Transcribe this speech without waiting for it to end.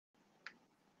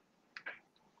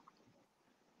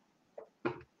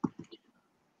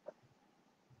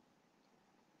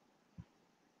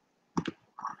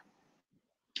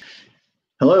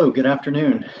Hello, good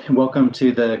afternoon. Welcome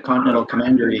to the Continental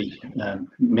Commandery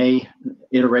May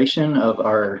iteration of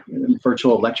our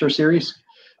virtual lecture series.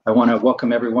 I want to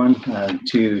welcome everyone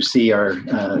to see our,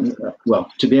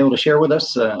 to be able to share with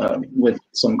us with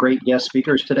some great guest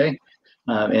speakers today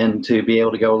and to be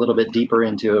able to go a little bit deeper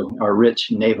into our rich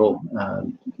naval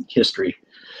history.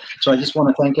 So I just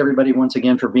want to thank everybody once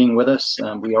again for being with us.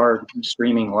 We are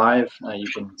streaming live. You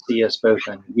can see us both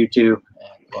on YouTube,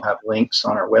 and we'll have links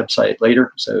on our website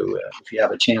later. So if you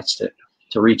have a chance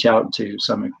to reach out to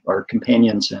some of our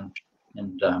companions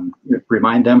and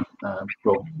remind them,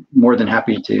 we're more than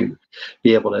happy to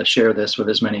be able to share this with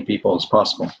as many people as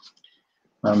possible.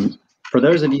 For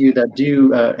those of you that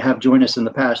do have joined us in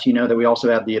the past, you know that we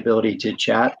also have the ability to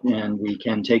chat and we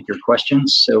can take your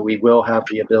questions. So we will have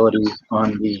the ability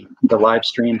on the live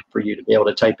stream for you to be able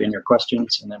to type in your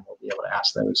questions, and then we'll be able to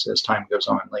ask those as time goes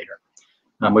on later.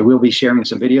 We will be sharing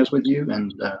some videos with you,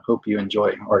 and hope you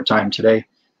enjoy our time today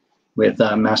with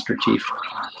Master Chief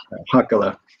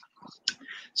Hacala.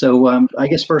 So I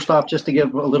guess first off, just to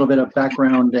give a little bit of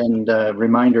background and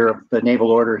reminder of the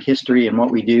Naval Order history and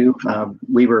what we do.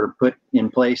 We were put in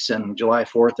place on July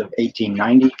 4th of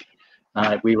 1890.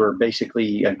 We were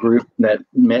basically a group that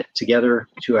met together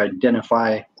to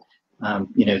identify,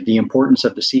 the importance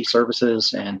of the sea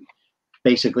services and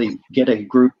basically get a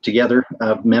group together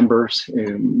of members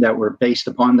that were based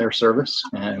upon their service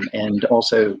and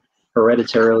also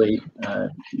hereditarily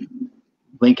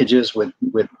linkages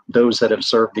with those that have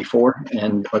served before,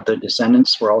 and the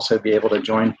descendants will also be able to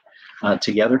join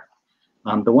together.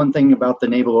 The one thing about the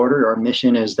Naval Order, our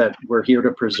mission is that we're here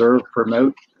to preserve,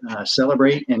 promote,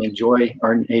 celebrate, and enjoy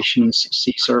our nation's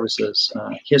sea services,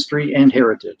 history and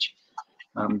heritage.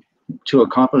 To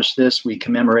accomplish this, we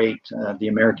commemorate the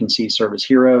American Sea Service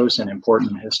heroes and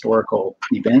important historical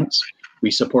events.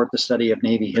 We support the study of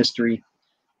Navy history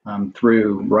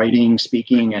through writing,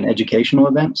 speaking, and educational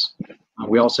events.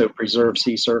 We also preserve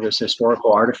sea service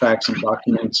historical artifacts and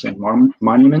documents and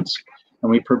monuments,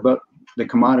 and we promote the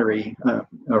camaraderie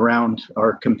around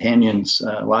our companions'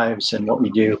 lives and what we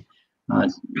do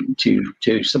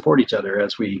to support each other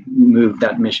as we move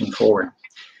that mission forward.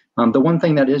 The one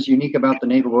thing that is unique about the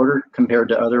Naval Order compared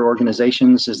to other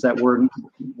organizations is that we're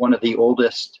one of the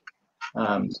oldest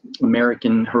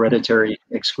American hereditary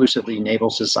exclusively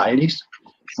naval societies.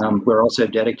 We're also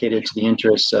dedicated to the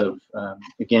interests of,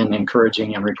 again,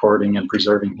 encouraging and recording and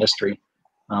preserving history.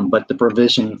 But the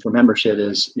provision for membership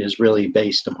is really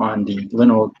based upon the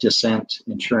lineal descent,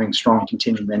 ensuring strong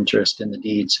continued interest in the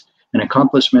deeds and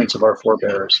accomplishments of our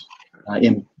forebears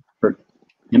in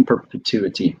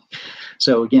perpetuity.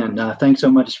 So again, thanks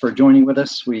so much for joining with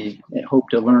us. We hope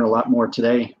to learn a lot more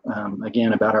today,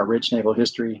 again, about our rich naval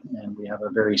history, and we have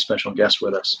a very special guest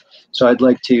with us. So I'd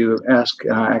like to ask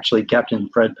actually Captain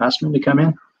Fred Passman to come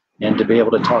in and to be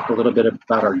able to talk a little bit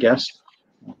about our guest.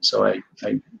 So I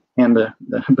hand the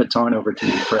baton over to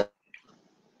you, Fred.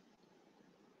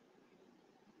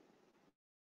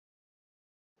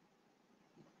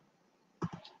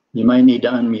 You might need to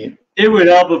unmute. It would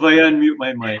help if I unmute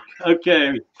my mic.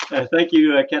 Okay, thank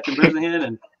you, Captain Bresnahan,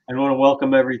 and I want to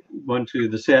welcome everyone to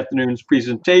this afternoon's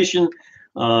presentation.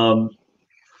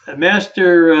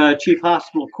 Master Chief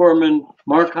Hospital Corpsman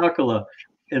Mark Hacala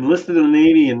enlisted in the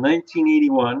Navy in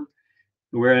 1981,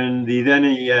 when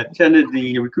he attended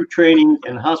the Recruit Training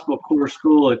and Hospital Corps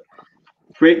School at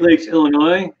Great Lakes,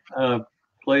 Illinois, a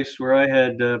place where I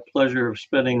had the pleasure of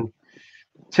spending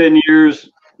 10 years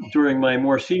during my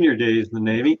more senior days in the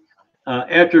Navy.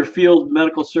 After Field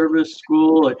Medical Service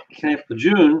School at Camp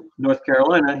Lejeune, North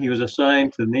Carolina, he was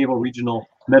assigned to the Naval Regional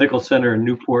Medical Center in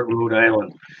Newport, Rhode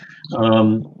Island.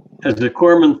 As a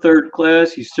corpsman third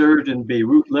class, he served in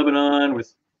Beirut, Lebanon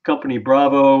with Company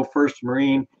Bravo, 1st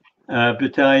Marine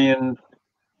Battalion,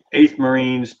 8th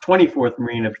Marines, 24th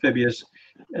Marine Amphibious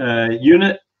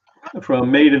Unit from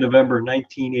May to November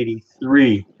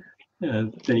 1983.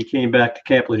 Then he came back to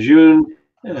Camp Lejeune,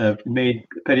 made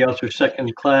Petty Officer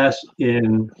second class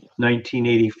in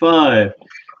 1985.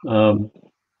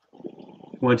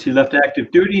 Once he left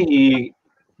active duty, he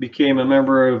became a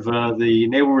member of the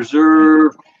Naval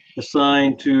Reserve,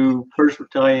 assigned to 1st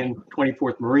Battalion,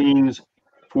 24th Marines,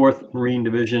 4th Marine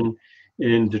Division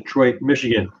in Detroit,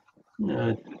 Michigan.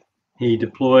 He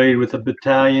deployed with a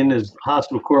battalion as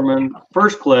Hospital Corpsman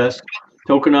first class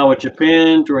to Okinawa,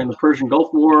 Japan during the Persian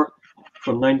Gulf War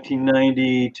from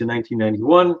 1990 to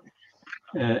 1991.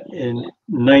 In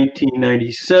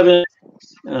 1997,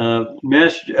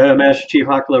 Master Chief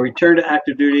Hacala returned to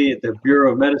active duty at the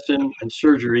Bureau of Medicine and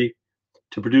Surgery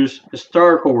to produce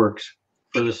historical works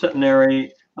for the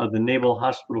centenary of the Naval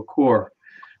Hospital Corps.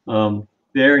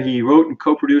 There, he wrote and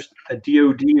co-produced a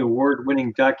DoD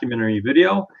award-winning documentary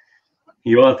video.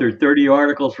 He authored 30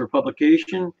 articles for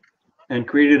publication and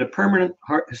created a permanent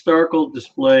historical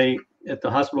display at the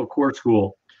Hospital Corps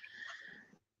School.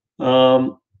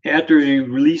 After he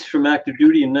released from active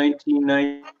duty in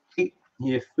 1998,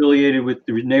 he affiliated with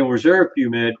the Naval Reserve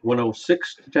BUMED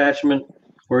 106 Detachment,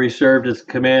 where he served as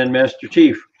Command Master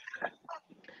Chief,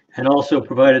 and also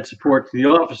provided support to the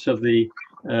Office of the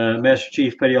Master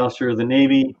Chief Petty Officer of the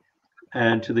Navy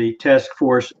and to the Task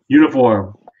Force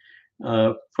Uniform.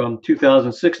 From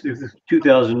 2006 to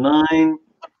 2009,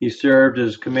 he served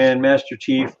as Command Master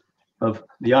Chief of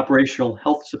the Operational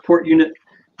Health Support Unit,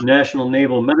 National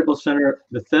Naval Medical Center,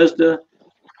 Bethesda,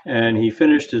 and he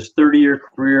finished his 30-year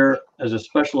career as a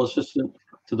Special Assistant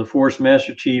to the Force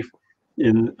Master Chief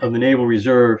of the Naval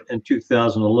Reserve in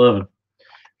 2011.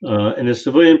 In his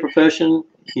civilian profession,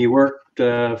 he worked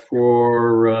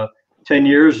for 10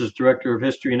 years as Director of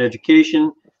History and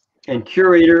Education and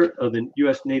curator of the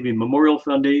U.S. Navy Memorial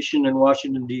Foundation in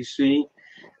Washington, D.C.,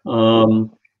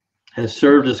 has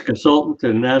served as consultant to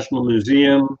the National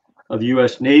Museum of the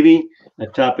U.S. Navy, a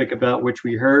topic about which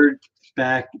we heard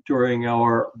back during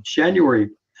our January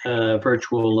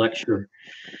virtual lecture.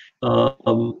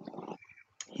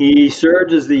 He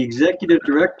served as the executive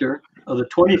director of the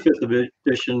 25th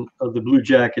edition of the Blue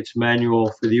Jackets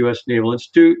Manual for the U.S. Naval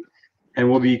Institute and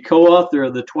will be co-author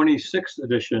of the 26th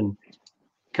edition,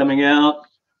 coming out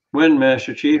when,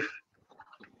 Master Chief?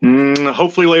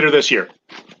 Hopefully later this year.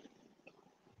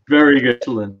 Very good.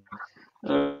 Excellent.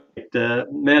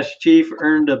 Master Chief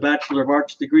earned a Bachelor of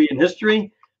Arts degree in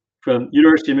history from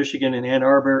University of Michigan in Ann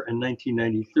Arbor in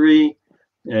 1993,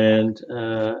 and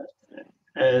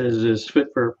as is fit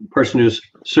for a person who's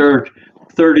served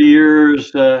 30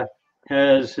 years,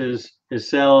 has his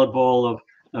salad bowl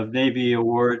of Navy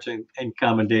awards and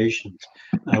commendations.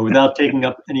 Without taking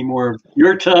up any more of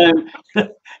your time,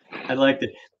 I'd like to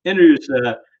introduce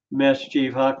Master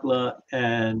Chief Hacala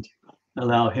and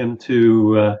allow him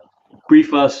to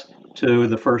brief us to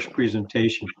the first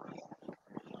presentation.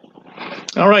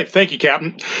 All right, thank you,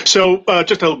 Captain. So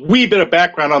just a wee bit of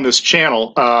background on this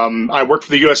channel. I worked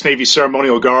for the U.S. Navy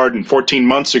Ceremonial Guard, and 14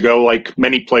 months ago, like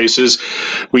many places,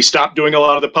 we stopped doing a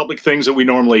lot of the public things that we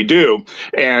normally do.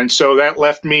 And so that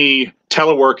left me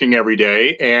teleworking every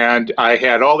day, and I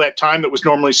had all that time that was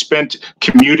normally spent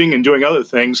commuting and doing other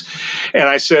things. And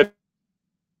I said,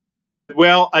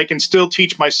 well, I can still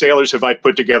teach my sailors if I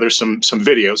put together some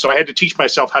videos. So I had to teach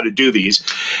myself how to do these,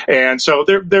 and so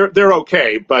they're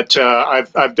okay. But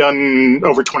I've done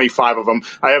over 25 of them.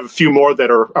 I have a few more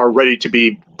that are ready to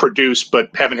be produced,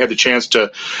 but haven't had the chance to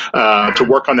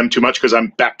work on them too much because I'm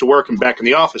back to work and back in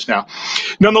the office now.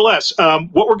 Nonetheless,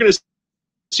 what we're going to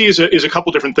see is a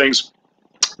couple different things.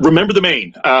 Remember the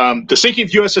Maine. The sinking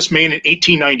of USS Maine in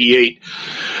 1898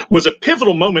 was a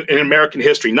pivotal moment in American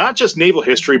history, not just naval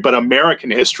history, but American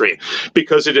history,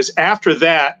 because it is after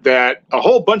that that a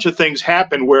whole bunch of things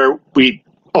happened where we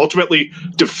ultimately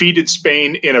defeated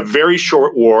Spain in a very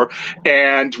short war,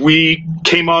 and we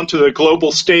came onto the global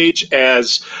stage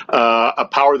as a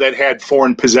power that had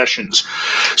foreign possessions.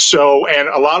 So, and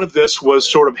a lot of this was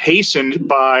sort of hastened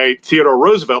by Theodore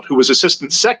Roosevelt, who was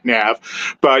Assistant SecNav,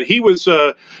 but he was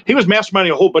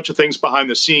masterminding a whole bunch of things behind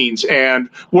the scenes. And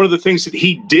one of the things that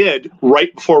he did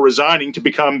right before resigning to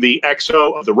become the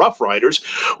XO of the Rough Riders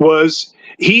was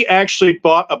he actually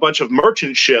bought a bunch of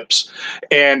merchant ships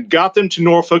and got them to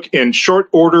Norfolk in short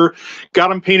order, got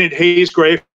them painted haze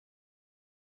gray.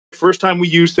 First time we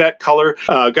used that color,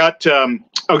 got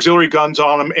auxiliary guns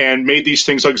on them and made these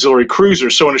things auxiliary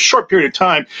cruisers. So in a short period of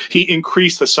time, he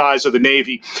increased the size of the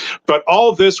Navy. But all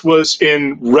of this was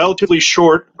in relatively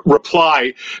short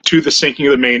reply to the sinking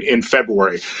of the Maine in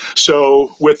February.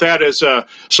 So with that as a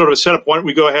sort of a setup, why don't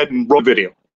we go ahead and roll the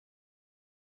video.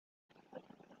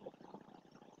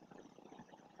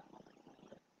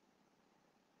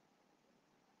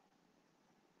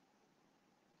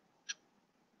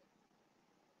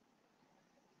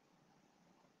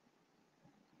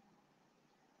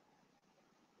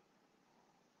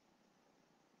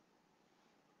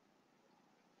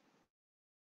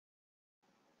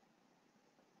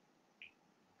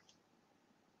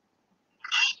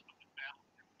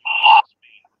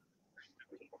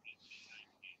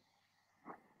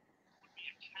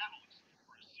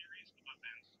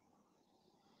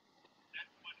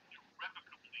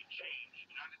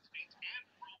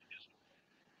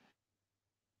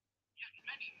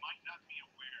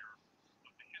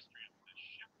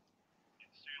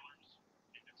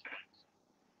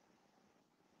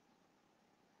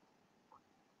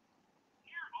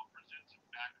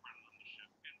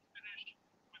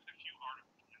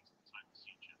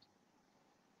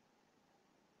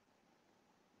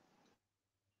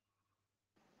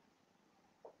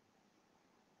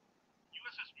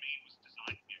 was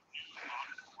designed to be a new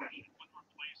modern warship would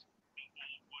replace the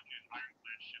old wood and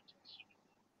ironclad ships of the Civil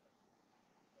War.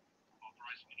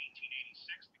 Authorized in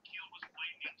 1886, the keel was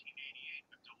laid in 1888,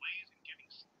 but delays in getting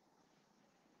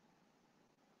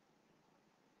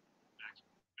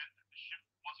meant that the ship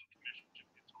wasn't commissioned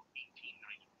until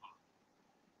 1895.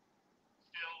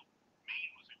 Still,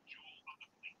 Maine was a jewel of the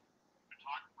fleet.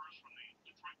 Photographers from the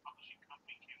Detroit Publishing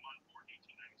Company came on board in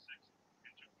 1896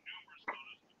 and took numerous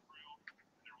photos of the crew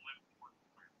and their live and work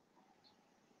environment.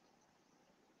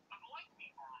 Unlike the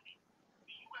Army,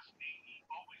 the U.S. Navy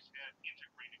always had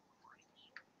integrated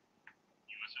crews.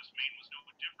 USS Maine was no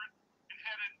different and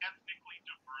had an ethnically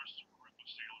diverse group of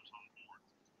sailors on board.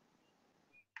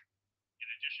 In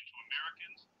addition to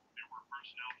Americans, there were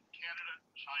personnel from Canada,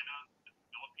 China, the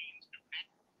Philippines, Japan,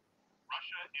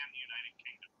 Russia, and the United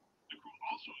Kingdom. The crew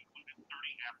also included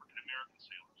 30 African American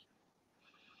sailors.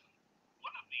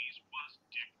 One of these was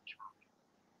Dick Turpin.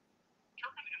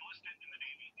 Turpin enlisted in the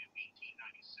Navy in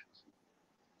 1896.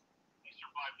 He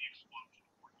survived the explosion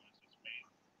aboard USS Maine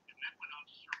and then went on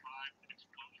to survive an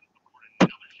explosion aboard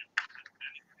another ship USS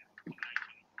Bennington in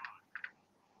 1905.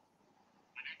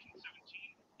 By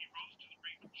 1917, he rose to the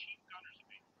rank of Chief Gunner's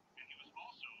Mate, and he was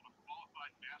also a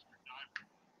qualified master diver.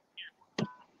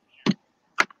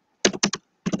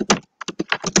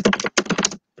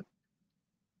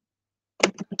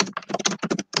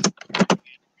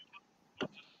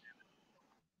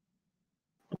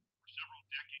 For several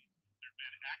decades, there had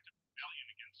been active rebellion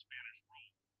against Spanish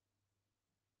rule,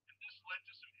 and this led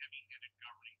to some heavy-handed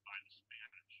governing by the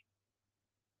Spanish.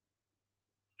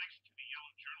 Thanks to the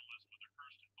yellow journalism of the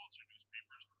Hearst and Pulitzer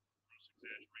newspapers, gross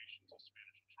exaggerations of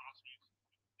Spanish atrocities,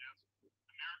 including deaths,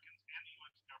 Americans and the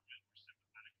U.S. government were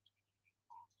sympathetic to the Cuban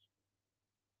cause.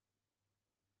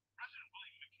 President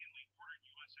William McKinley ordered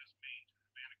USS Maine to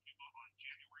Havana, Cuba on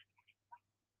January 24,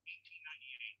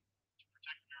 1898, to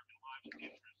protect American lives and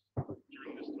interests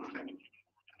during this time of the Cuban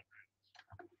War of Independence.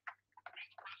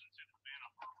 Maine's presence in Havana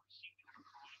Harbor seemed to have a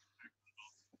calming effect on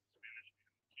both the Spanish and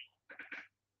the Cuban.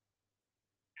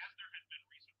 As there had been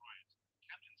recent riots,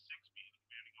 Captain Sigsbee, the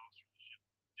commanding officer of the ship,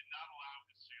 did not allow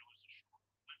his sailors ashore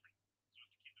for liberty so as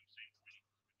to keep them safe from any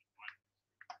Cuban violence.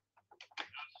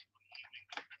 Thus, on the evening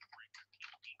of February 15,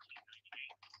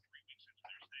 1898, 3 weeks into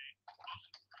their stay, most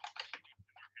of the crew were sleeping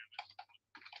in their hammocks on the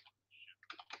poop of the ship.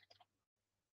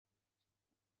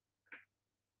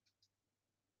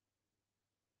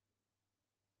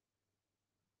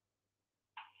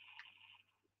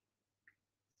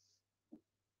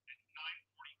 At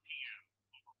 9:40 p.m.,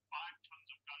 over 5 tons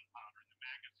of gunpowder in the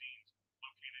magazines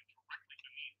located directly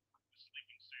beneath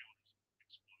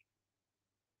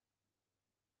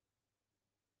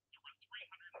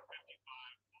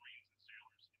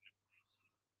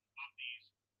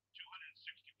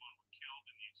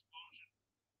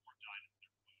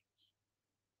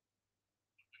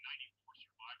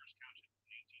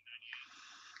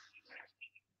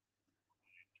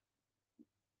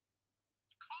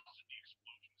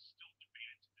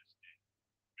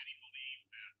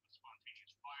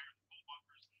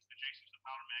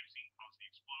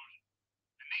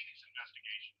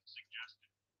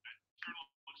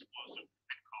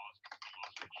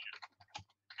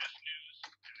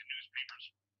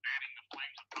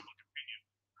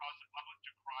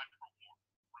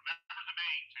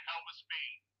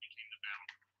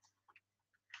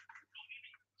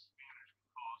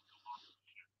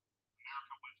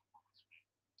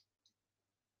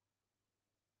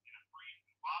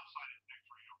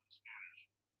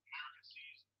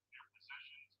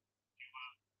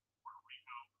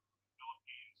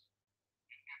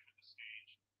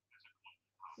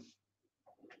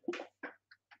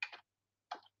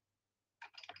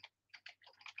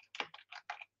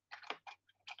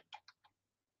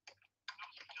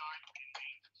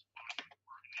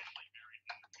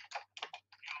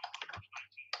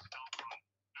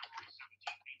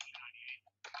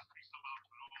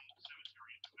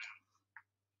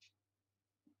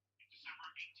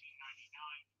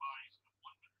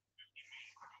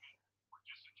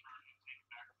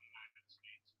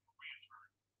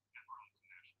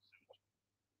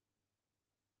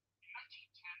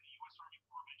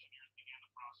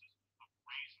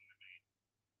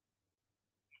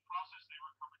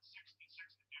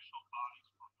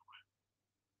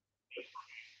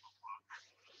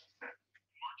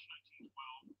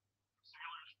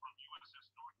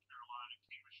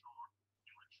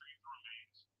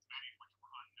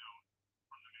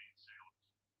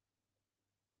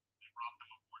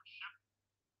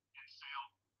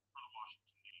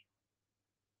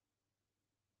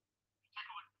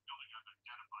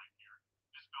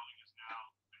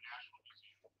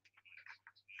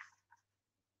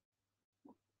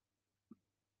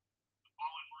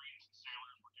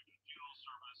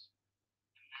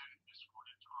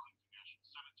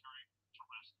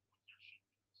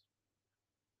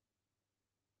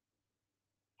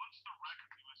Once the wreck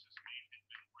of USS Maine had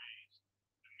been raised,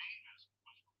 the mainmast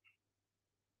was removed.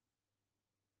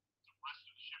 The rest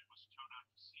of the ship was towed out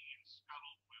to sea and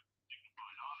scuttled with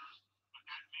dignified honors, but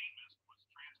that mainmast was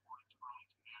transported to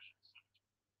Arlington National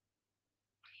Cemetery.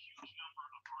 A huge number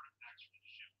of artifacts from the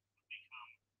ship would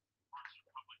become parts of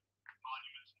public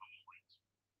monuments and memorials.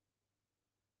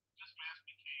 This mast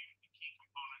became a key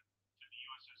component to the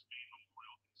USS Maine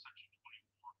Memorial in Section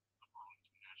 24 of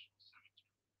Arlington National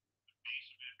Cemetery. The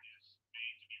base of it is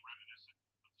made to be reminiscent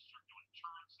of the circular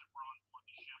turrets that were on board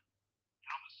the ship, and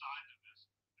on the sides of this,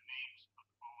 the names of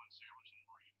the fallen sailors and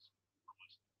Marines are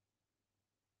listed.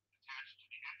 Attached to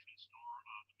the entrance door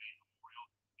of the Maine Memorial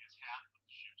is half of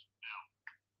the ship's bell.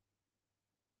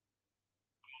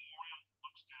 The memorial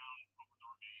looks down over the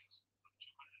remains of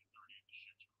 230 of the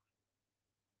ship's crew.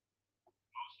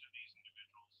 Most of these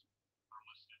individuals are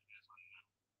listed as unknown.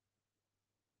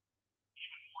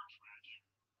 Even more tragic,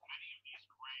 many of these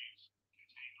graves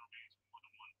contain the remains of more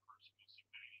than one person. You'll see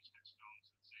many of these headstones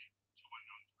that say 2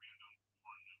 unknown, 3 unknown, 4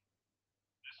 unknown.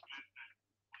 This meant that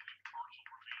only partial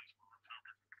remains were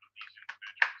recovered of these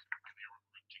individuals, and they were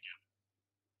grouped together.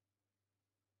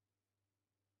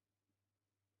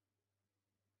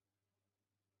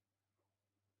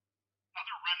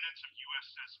 Other remnants of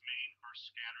USS Maine are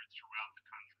scattered throughout the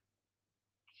country.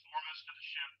 The foremost of the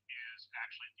ship is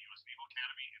actually at the U.S. Naval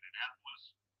Academy in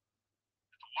Annapolis.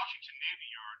 At the Washington Navy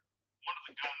Yard, one of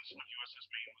the guns of USS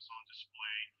Maine was on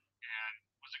display and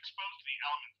was exposed to the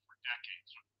elements for decades.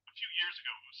 So a few years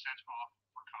ago, it was sent off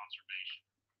for conservation.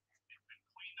 It's been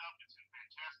cleaned up, it's in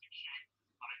fantastic shape,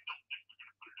 but I don't think they're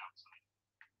going to put it outside.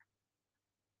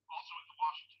 Also at the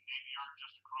Washington Navy Yard,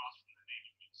 just across from the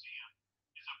Navy Museum,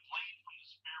 is a blade from the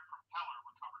spare propeller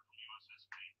recovered from USS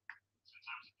Maine. Since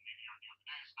I was at the Navy Yard the other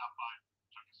day, I stopped by,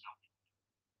 took a selfie.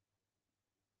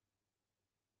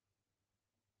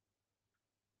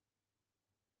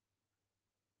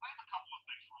 I have a couple of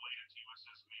things related to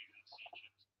USS Maine and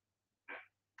sieges.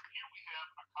 Here we have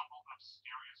a couple of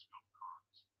stereoscope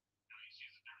cards. Now you see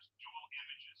that there's dual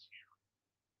images here.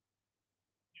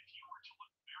 If you were to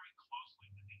look very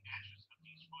closely at the edges of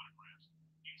these photographs,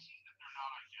 you see that they're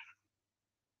not identical.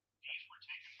 These were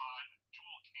taken by a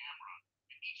dual camera,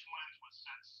 and each lens was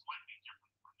set slightly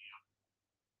different from the other.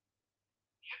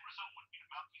 The end result would be to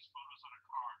mount these photos on a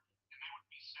card, and they would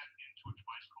be set into a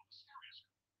device called a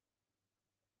stereoscope.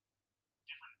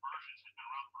 Different versions had been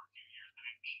around for a few years, but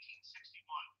in 1861,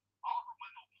 Oliver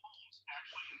Wendell Holmes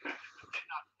actually invented but did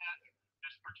not patent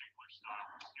this particular style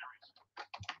of stereoscope.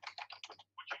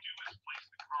 What you do is place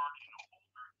the card in a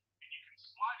holder, and you can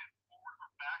slide it forward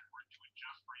or backward to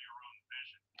adjust for your own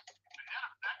vision. The net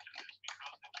effect of this,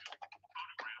 because the two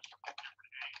photographs are from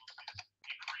different angles, is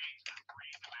it creates a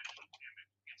three-dimensional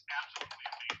image. It's absolutely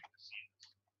amazing to see this.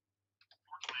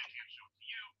 Fortunately, I can't show it to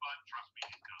you, but trust me,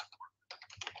 it does work.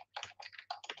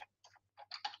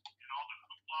 In all the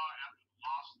hoopla after the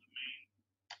loss of the Maine,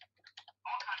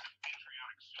 all kinds of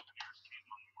patriotic souvenirs came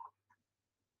on the market.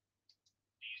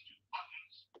 These two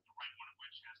buttons, the right one of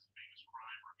which has the famous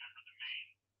cry, "Remember the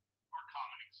Maine," are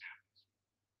common examples.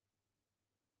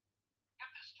 At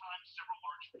this time, several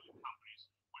large food companies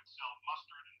would sell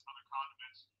mustard and other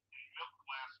condiments in milk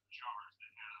glass jars that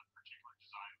had a particular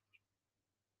design.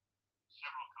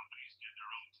 Several companies did their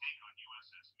own take on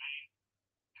USS Maine,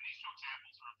 and these two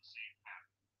examples are of the same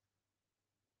pattern.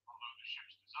 Although the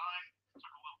ship's design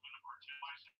took a little bit of artistic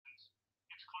license,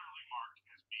 it's clearly marked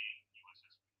as being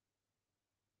USS Maine.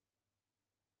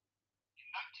 In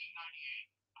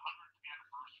 1998, the 100th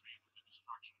anniversary of the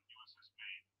destruction of USS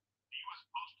Maine, the U.S.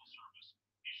 Postal Service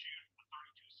issued a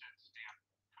 32-cent stamp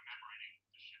commemorating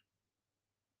the ship.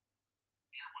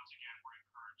 Here, once again, we're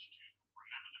encouraged to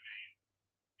remember the Maine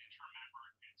and to remember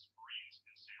its Marines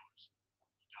and sailors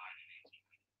who died in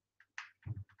 1890.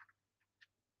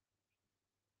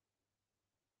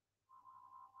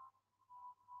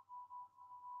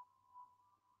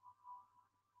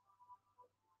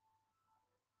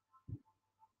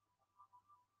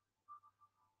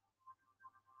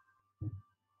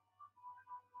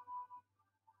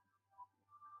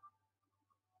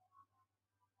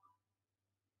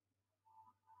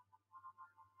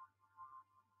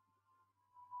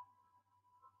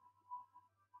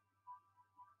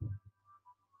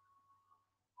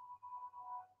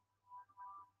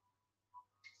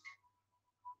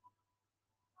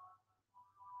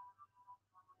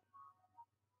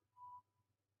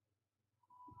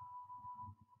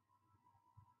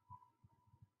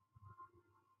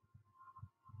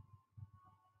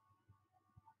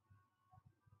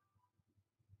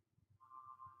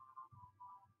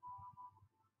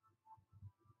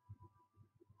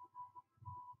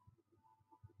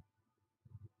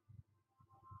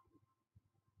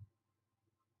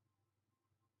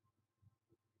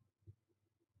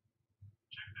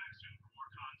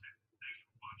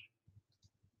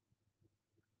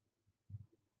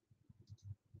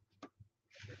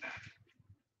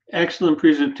 Excellent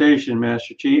presentation,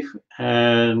 Master Chief.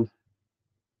 And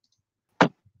let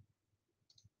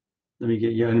me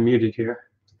get you unmuted here.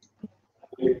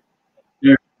 There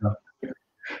we go.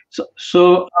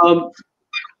 So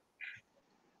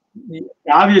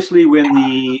obviously, when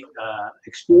the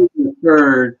explosion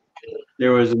occurred,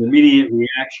 there was an immediate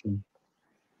reaction.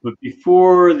 But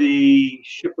before the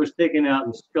ship was taken out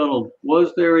and scuttled,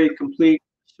 was there a complete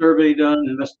survey done,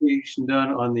 investigation done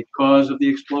on the cause of the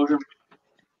explosion?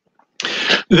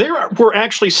 There were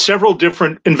actually several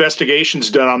different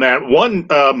investigations done on that. One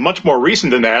much more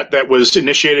recent than that was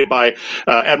initiated by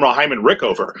Admiral Hyman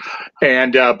Rickover.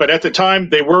 And but at the time,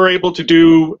 they were able to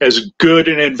do as good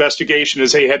an investigation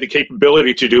as they had the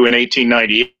capability to do in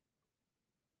 1898.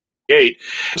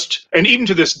 And even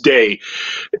to this day,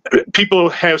 people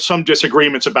have some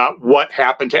disagreements about what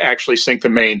happened to actually sink the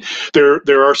Maine.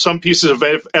 There are some pieces of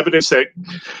evidence that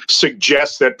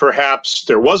suggest that perhaps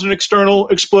there was an external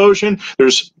explosion.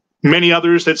 There's many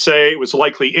others that say it was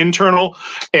likely internal,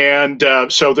 and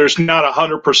so there's not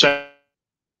 100%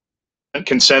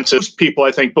 consensus. People,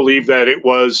 I think, believe that it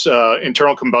was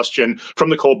internal combustion from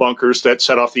the coal bunkers that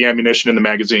set off the ammunition in the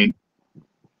magazine.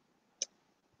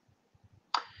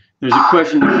 There's a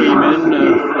question that came in from the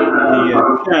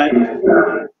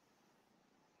chat.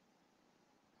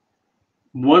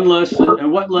 One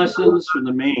lesson, what lessons from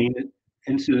the Maine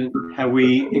incident have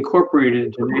we incorporated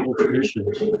into naval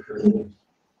traditions? Were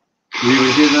you able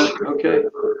to hear that? Okay.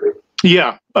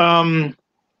 Yeah.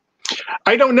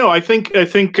 I don't know. I think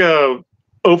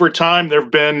over time there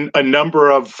have been a number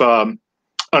of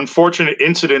unfortunate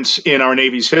incidents in our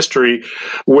Navy's history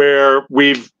where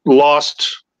we've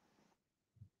lost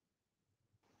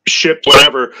ships,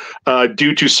 whatever,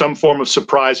 due to some form of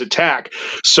surprise attack.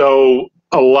 So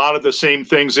a lot of the same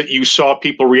things that you saw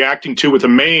people reacting to with the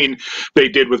Maine, they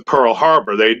did with Pearl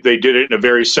Harbor. They did it in a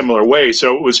very similar way.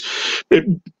 So it was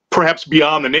perhaps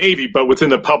beyond the Navy, but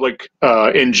within the public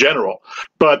in general.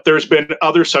 But there's been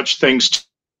other such things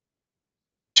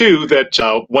too that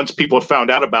once people have found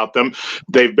out about them,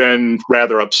 they've been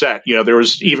rather upset. You know, there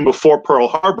was, even before Pearl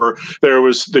Harbor, there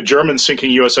was the German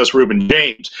sinking USS Reuben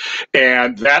James,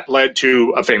 and that led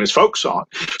to a famous folk song.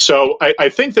 So I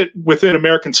think that within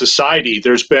American society,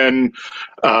 there's been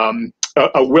a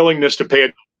willingness to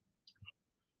pay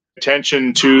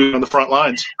attention to on the front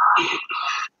lines.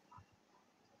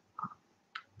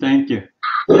 Thank you.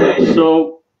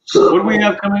 So what do we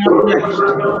have coming up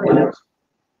next?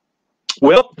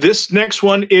 Well, this next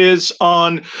one is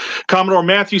on Commodore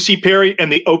Matthew C. Perry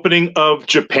and the opening of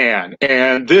Japan,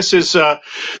 and this is a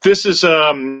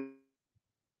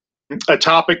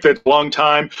topic that a long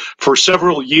time. For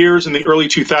several years in the early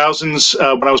 2000s,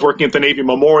 when I was working at the Navy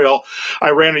Memorial, I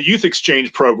ran a youth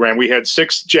exchange program. We had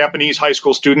 6 Japanese high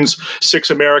school students, 6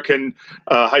 American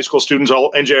high school students,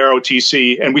 all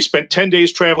NJROTC, and we spent 10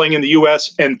 days traveling in the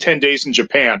U.S. and 10 days in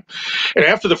Japan. And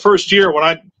after the first year, when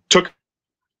I took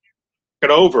it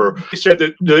over, he said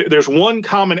that there's one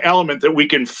common element that we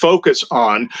can focus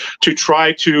on to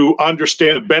try to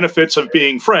understand the benefits of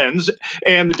being friends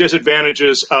and the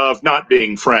disadvantages of not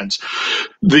being friends.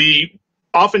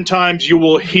 Oftentimes you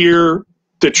will hear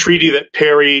the treaty that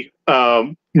Perry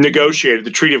negotiated,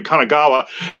 the Treaty of Kanagawa,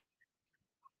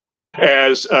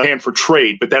 as a hand for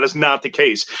trade, but that is not the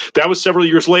case. That was several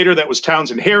years later. That was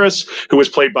Townsend Harris, who was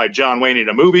played by John Wayne in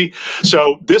a movie.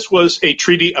 So this was a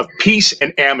treaty of peace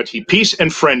and amity, peace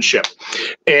and friendship.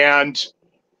 And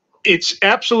it's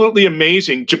absolutely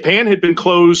amazing. Japan had been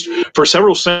closed for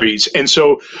several centuries, and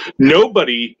so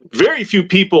very few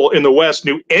people in the West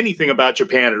knew anything about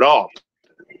Japan at all.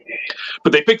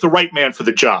 But they picked the right man for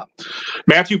the job.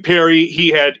 Matthew Perry, he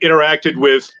had interacted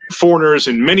with foreigners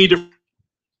in many different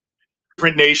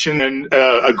nation and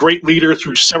a great leader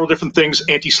through several different things,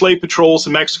 anti-slave patrols, the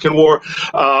Mexican War,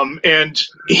 and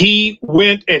he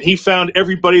went and he found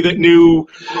everybody that knew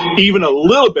even a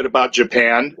little bit about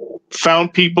Japan,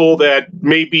 found people that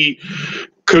maybe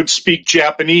could speak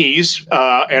Japanese,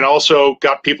 and also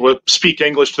got people to speak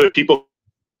English to the people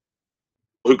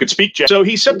who could speak Japanese. So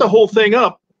he set the whole thing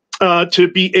up to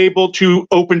be able to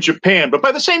open Japan. But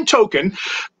by the same token,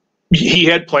 he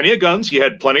had plenty of guns, he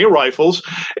had plenty of rifles,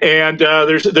 and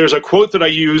there's a quote that I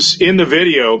use in the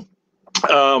video.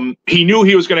 He knew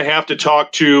he was going to have to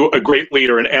talk to a great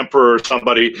leader, an emperor or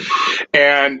somebody,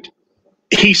 and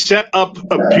he set up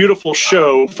a beautiful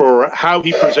show for how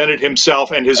he presented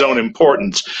himself and his own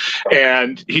importance.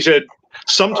 And he said,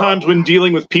 sometimes when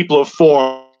dealing with people of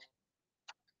form,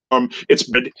 it's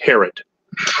been Herod.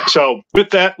 So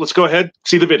with that, let's go ahead,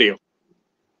 see the video.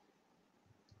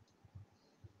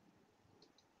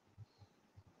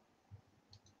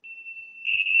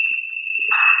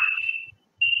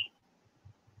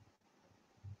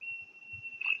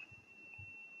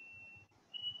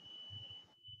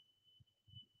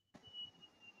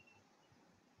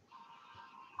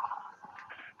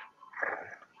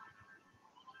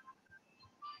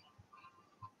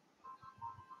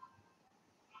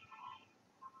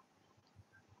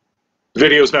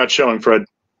 Video's not showing, Fred.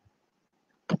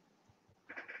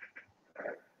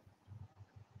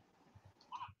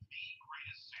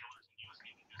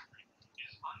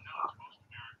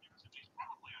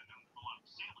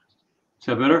 Is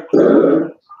that better?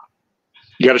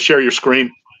 You got to share your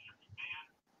screen.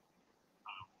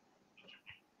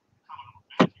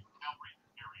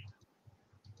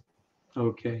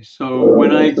 Okay, so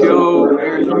when I go,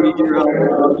 Aaron, you need your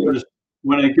help.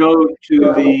 When I go to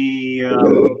the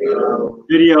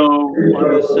video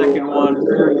on the second one,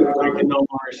 I can no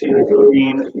longer see the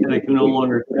screen and I can no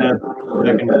longer tab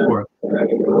back and forth. So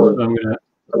I'm going to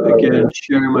again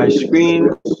share my screen,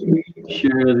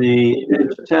 share the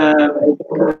Edge tab,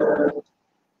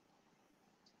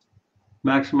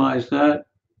 maximize that,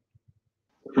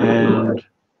 and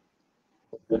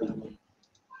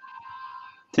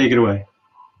take it away.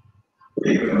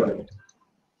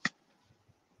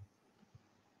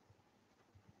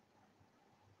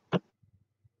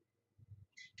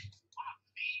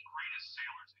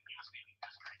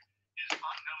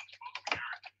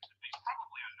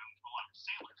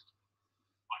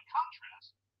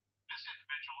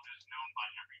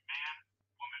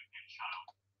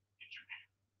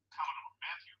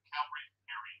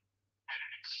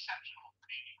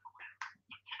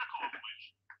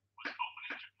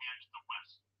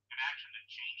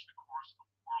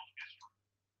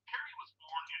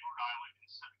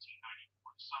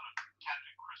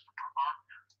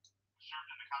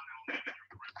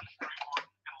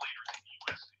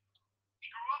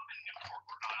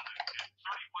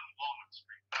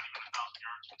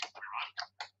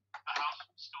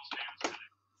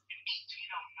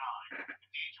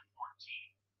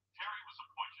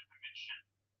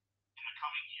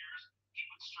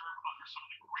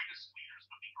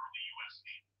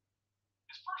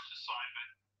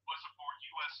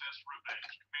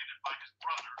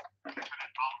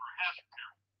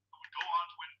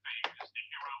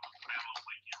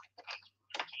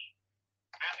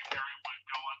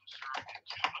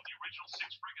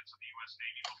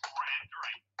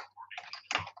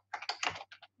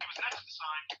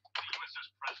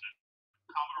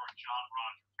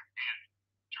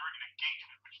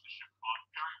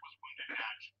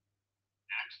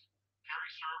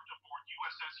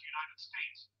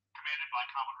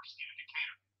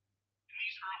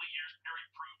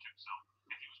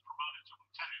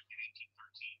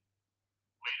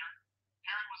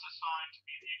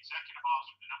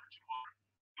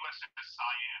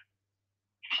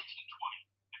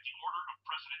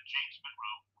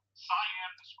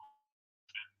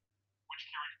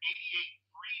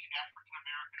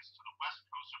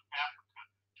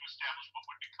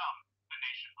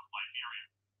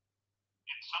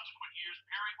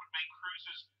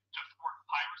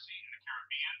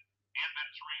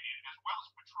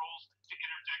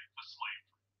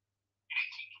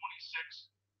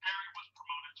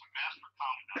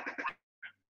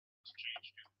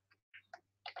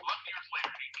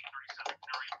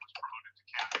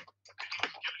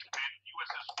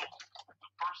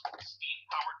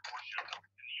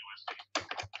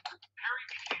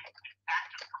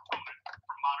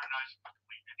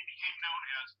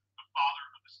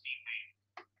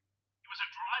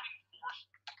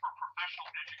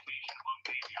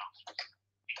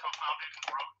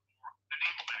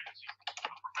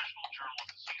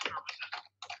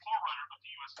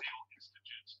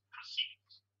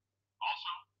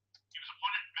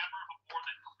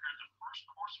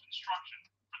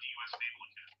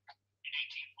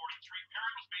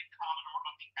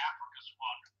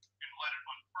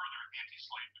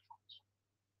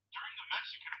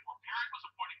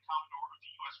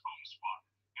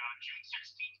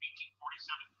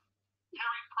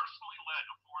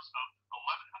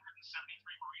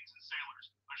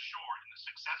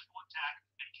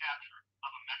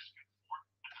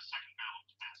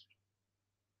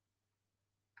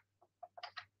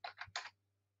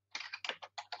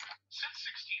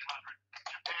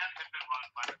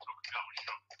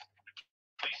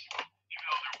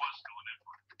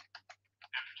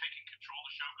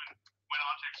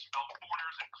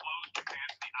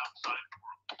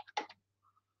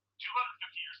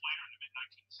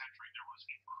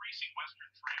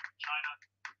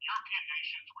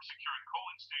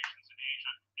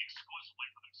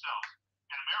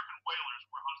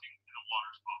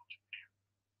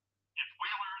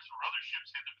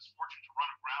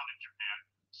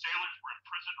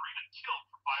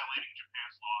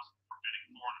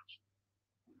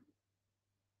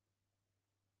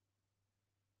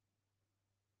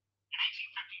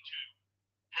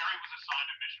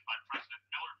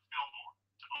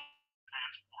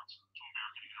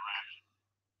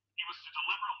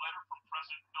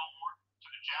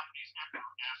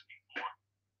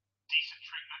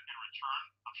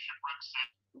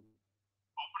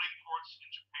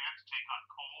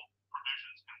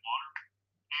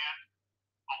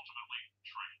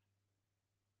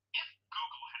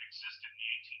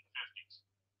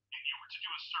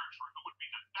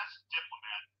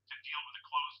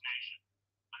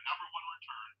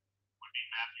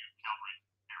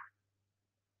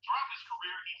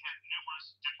 career, he had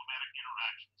numerous diplomatic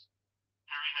interactions.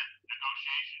 Perry had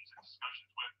negotiations and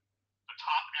discussions with the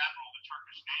top admiral of the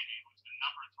Turkish Navy, who was the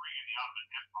number 3 in the Ottoman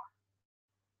Empire,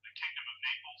 the Kingdom of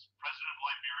Naples, President of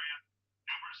Liberia,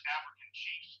 numerous African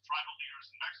chiefs, tribal leaders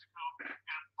in Mexico,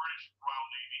 and a British Royal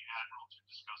Navy admiral to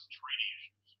discuss treaty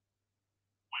issues.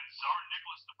 When Tsar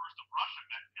Nicholas I of Russia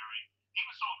met Perry, he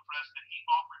was so impressed that he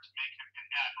offered to make him an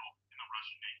admiral in the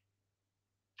Russian Navy.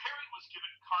 Perry was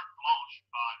given carte blanche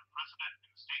by the President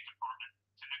and the State Department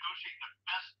to negotiate the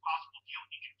best possible deal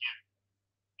he could get,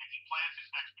 and he planned his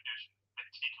expedition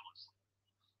meticulously.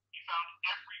 He found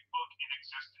every book in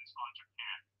existence on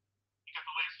Japan. He got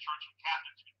the latest charts from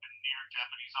captains who'd been near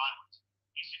Japanese islands.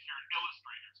 He secured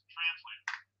illustrators and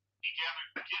translators. He gathered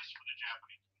gifts for the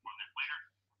Japanese to perform them later,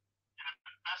 and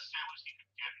the best sailors he could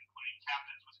get, including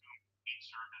captains with whom he'd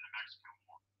served in the Mexican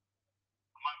War.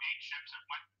 Among the 8 ships that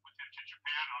went with him to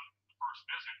Japan on the first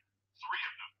visit, 3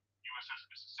 of them, USS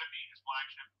Mississippi, his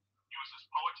flagship, USS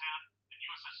Powhatan, and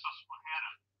USS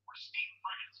Susquehanna, were steam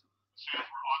frigates. The sails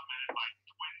were augmented by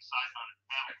twin side-mounted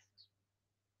paddles.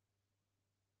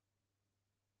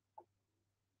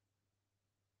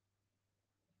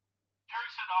 Perry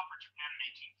set off for Japan in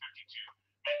 1852,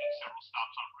 making several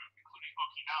stops en route, including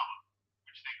Okinawa,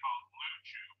 which they called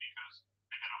Ryukyu because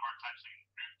they had a hard time saying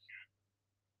Ryukyu,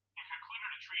 and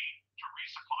concluded a treaty to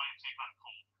resupply and take on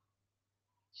coal.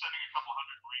 Sending a couple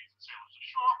hundred Marines and sailors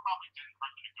ashore probably didn't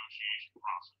hurt the negotiation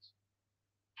process.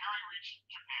 Perry reached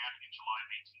Japan in July of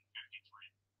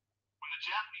 1853. When the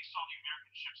Japanese saw the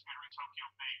American ships entering Tokyo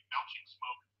Bay, belching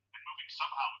smoke and moving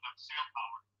somehow without sail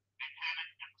power, they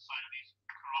panicked at the sight of these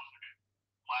Kurofuge,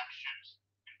 black ships,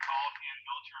 and called in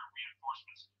military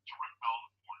reinforcements to repel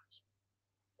the foreigners.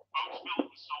 Boats filled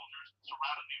with soldiers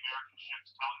surrounded the American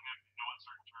ships, telling them in no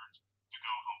uncertain terms to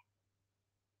go home.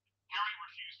 Perry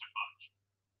refused to budge.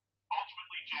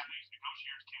 Ultimately, Japanese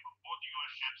negotiators came aboard the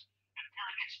U.S. ships, and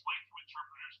Perry explained to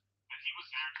interpreters that he was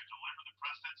there to deliver the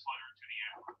president's letter to the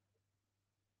emperor.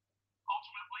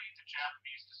 Ultimately, the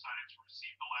Japanese decided to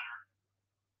receive the letter,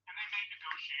 and they made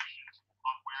negotiations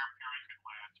on where Perry could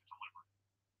land to deliver.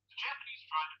 The Japanese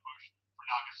tried to push for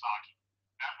Nagasaki.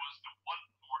 That was the one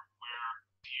port where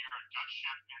here a Dutch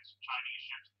ship and some Chinese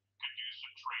ships could do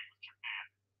some trade with Japan.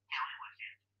 Perry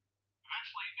refused.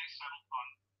 Eventually, they settled on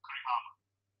Kurihama,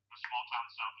 a small town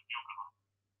south of Yokohama.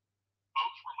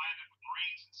 Boats were landed with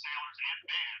Marines and sailors and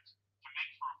bands to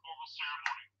make for a formal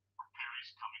ceremony for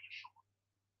Perry's coming ashore.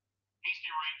 Hasty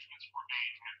arrangements were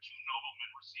made to have 2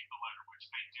 noblemen receive the letter, which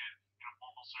they did in a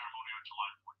formal ceremony on July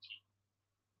 14th.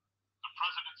 The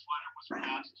president's letter was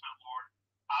passed to Lord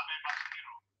Abe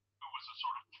Matsuhiro, who was a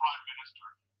sort of prime minister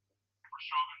for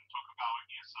Shogun Tokugawa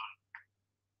Ieyasu.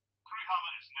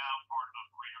 Kurihama is now part of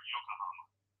Greater Yokohama,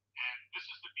 and this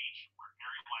is the beach where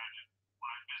Perry landed when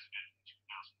I visited in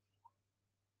 2004.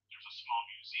 There's a small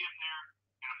museum there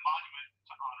and a monument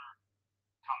to honor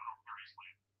Commodore Perry's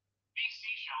land. These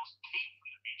seashells came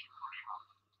from the beach of Kurihama.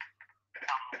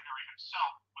 Commodore Perry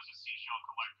himself was a seashell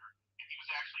collector, and he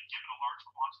was actually given a large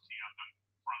quantity of them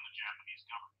from the Japanese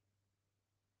government.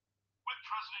 With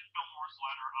President Fillmore's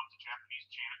letter of the Japanese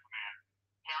chain of command,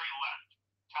 Perry left,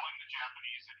 telling the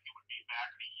Japanese that he would be back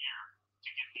in a year to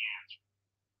get the answer.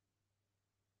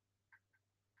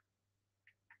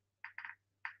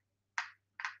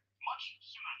 Much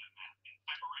sooner than that, in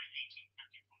February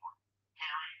 1854,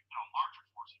 Perry and a larger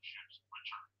force of ships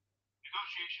returned.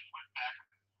 Negotiations went back and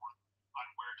forth on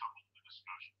where to hold the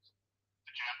discussions.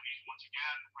 The Japanese once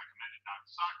again recommended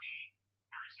Nagasaki.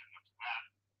 Perry said no to that.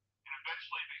 And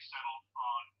eventually they settled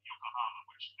on Yokohama,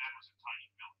 which then was a tiny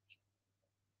village.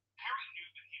 Perry knew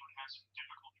that he would have some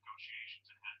difficult negotiations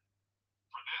ahead.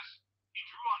 For this, he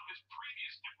drew on his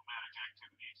previous diplomatic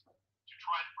activities to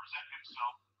try to present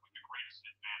himself with the greatest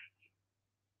advantage.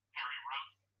 Perry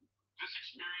wrote, "This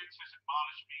experience has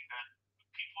admonished me that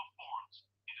with people of forms,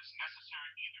 it is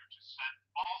necessary either to set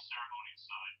all ceremony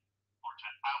aside or to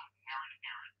out-Herod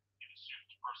Herod in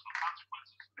assumed personal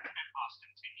consequences and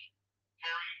ostentation."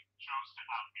 Perry chose to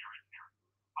out-Herod Herod.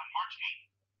 On March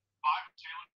 8th, 5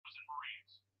 sailors and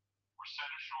Marines were sent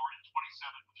ashore in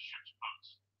 27 of the ship's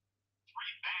boats.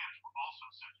 3 bands were also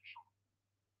sent ashore.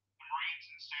 The Marines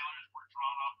and sailors were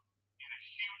drawn up in a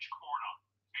huge cordon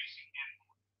facing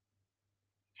inboard.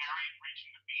 Perry,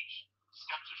 reaching the beach,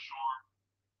 steps ashore.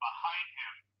 Behind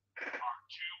him are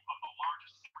 2 of the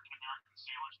largest African-American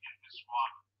sailors in his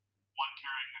squadron, one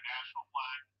carrying the national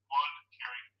flag, one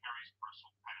carrying Perry's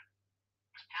personal pennant.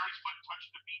 As Perry's foot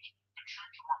touched the beach, the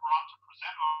troops were brought to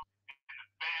present arms, and the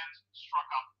bands struck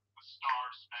up the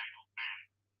Star-Spangled Banner.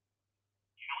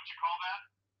 You know what you call that?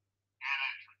 An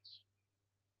entrance.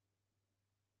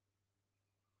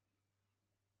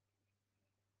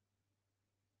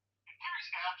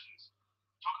 Perry's absence,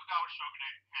 Tokugawa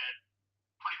shogunate had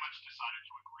pretty much decided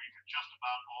to agree to just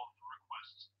about all of the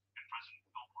requests in President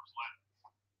Fillmore's letter.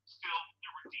 Still,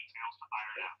 there were details to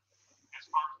iron out. As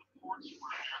far as the ports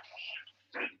where American ships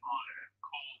could take on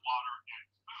coal, water, and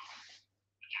food,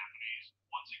 the Japanese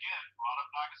once again brought up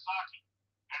Nagasaki,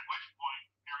 at which point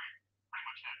Perry pretty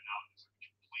much had enough and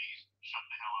said, please shut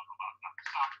the hell up about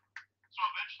Nagasaki. So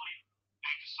eventually,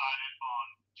 they decided on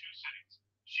two cities,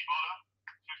 Shibata,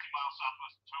 50 miles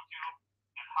southwest of Tokyo,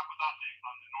 and Hakodate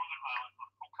on the northern island of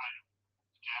Hokkaido.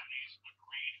 The Japanese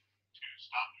agreed to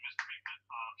stop the mistreatment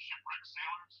of shipwrecked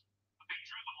sailors, but they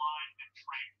drew the line in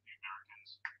trade with the Americans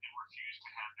and refused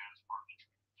to have that as part of the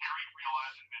treaty. Perry,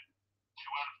 realizing that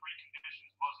 2 out of 3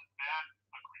 conditions wasn't bad,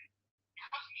 agreed.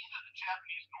 Because neither the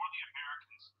Japanese nor the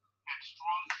Americans had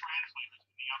strong translators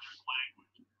in the other's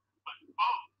language, but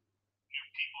both knew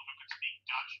people who could speak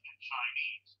Dutch and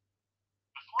Chinese.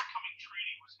 The forthcoming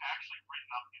treaty was actually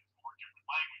written up in 4 different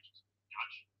languages: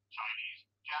 Dutch, Chinese,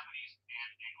 Japanese, and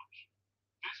English.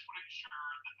 This would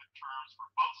ensure that the terms for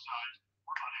both sides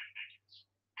were unambiguous.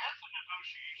 As the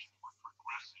negotiations were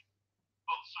progressing,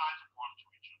 both sides warmed to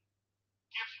each other.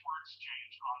 Gifts were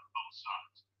exchanged on both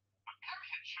sides. But Perry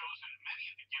had chosen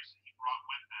many of the gifts that he brought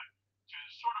with them to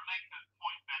sort of make the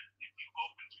point that if you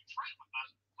open to trade with us,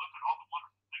 look at all the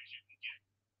wonderful things you can get.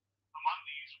 Among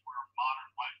these were modern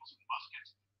rifles and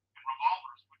muskets and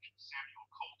revolvers, which Samuel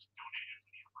Colt donated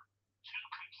for the effort, 2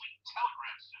 complete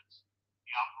telegraph sets,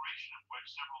 the operation of which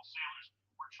several sailors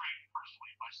were trained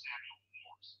personally by Samuel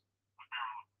Morse, a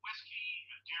barrel of whiskey,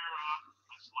 Madeira,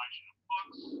 a selection of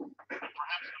books, and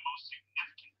perhaps the most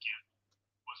significant gift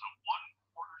was a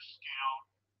 1/4 scale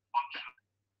functional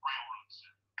railroad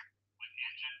set with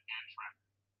engine and track.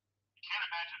 You can't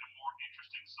imagine a more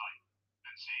interesting sight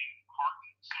than seeing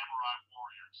hardened samurai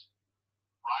warriors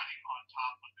riding on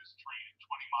top of this train at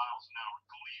 20 miles an hour,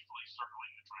 gleefully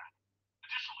circling the track.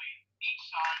 Additionally, each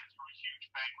side threw a huge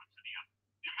banquet for the other.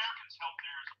 The Americans held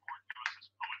theirs aboard USS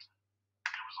Poetry.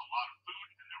 There was a lot of food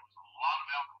and there was a lot of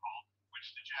alcohol,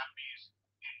 which the Japanese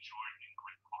enjoyed in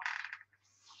great quantity.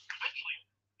 Eventually,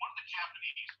 one of the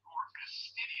Japanese who were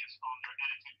fastidious on their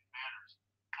etiquette and manners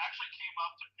actually came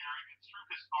up to Perry and threw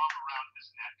his arm around his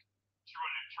neck. Through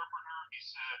an interpreter, he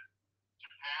said,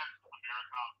 Japan,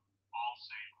 America, all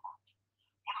same heart.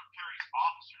 One of Perry's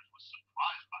officers was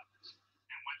surprised by this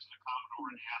and went to the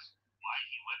Commodore and asked why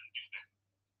he let him do that.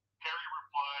 Perry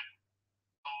replied,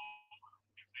 oh,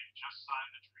 if they just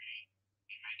signed the treaty,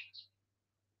 he may kiss me.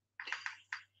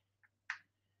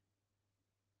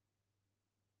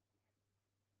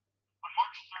 On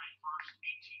March 31st,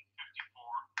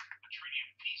 1854, a treaty of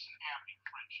peace and happy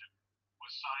friendship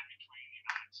was signed between the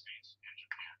United States and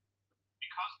Japan.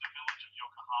 Because the village of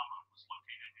Yokohama was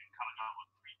located in Kanagawa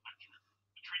Prefecture,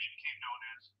 the treaty became known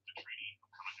as the Treaty of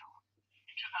Kanagawa.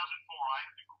 In 2004, I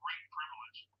had the great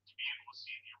privilege to be able to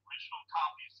see the original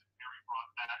copies that Perry brought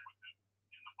back with him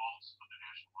in the vaults of the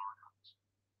National Archives.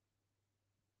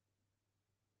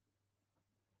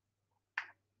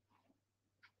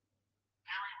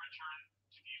 Perry returned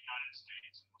to the United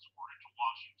States and was ordered to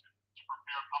Washington to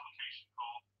prepare a publication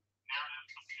called Narrative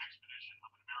of the Expedition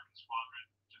of an American Squadron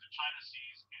to the China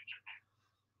Seas and Japan.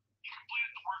 He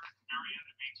completed the work at the very end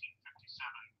of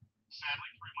 1857.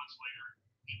 Sadly, 3 months later,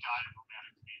 he died of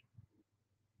rheumatic fever.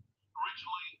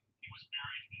 Originally, he was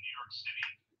buried in New York City,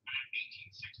 but in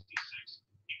 1866,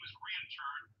 he was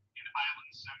reinterred in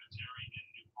Island Cemetery in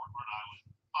Newport, Rhode Island,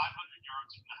 500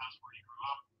 yards from the house where he grew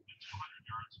up and 200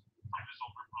 yards from his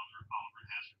older brother, Oliver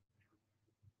Hazard.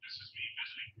 This is me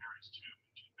visiting Perry's tomb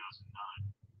in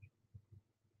 2009.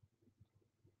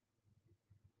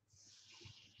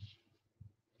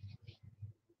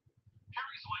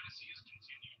 Perry's legacy is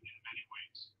continued in many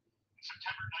ways. In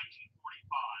September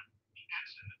 1945, the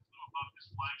ensign that flew above his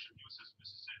flagship USS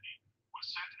Mississippi was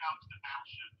sent out to the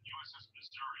battleship USS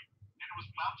Missouri, and it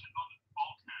was mounted on the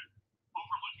bulkhead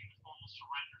overlooking the formal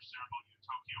surrender ceremony in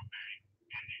Tokyo Bay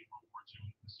ending World War II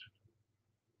in the Pacific.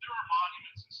 There are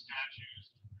monuments and statues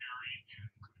to Perry in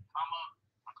Kutama,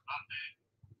 Hakodate,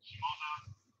 Shimoda,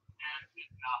 and in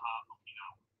Naha,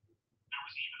 Okinawa. There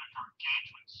was even a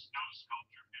gargantuan snow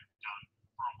sculpture done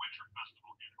for a winter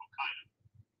festival in Hokkaido.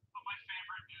 But my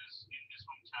favorite is in his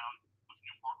hometown of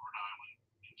Newport, Rhode Island,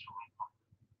 in Jerome Park.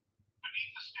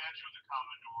 Beneath the statue of the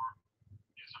Commodore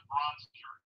is a bronze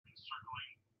turret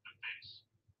encircling the face.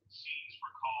 Scenes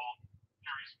recall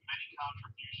Perry's many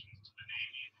contributions to the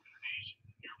Navy and the nation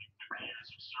in nearly 50 years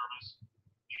of service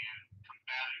in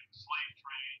combating the slave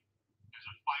trade, as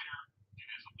a fighter and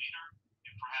as a leader,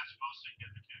 and perhaps most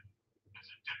significant, as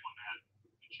a diplomat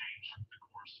who changed the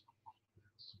course of world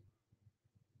events.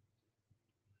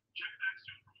 Check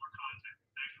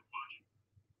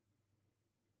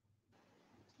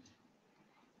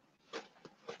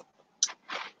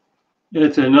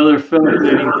It's another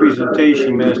fascinating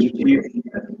presentation, Master Chief.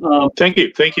 Thank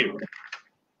you. Thank you.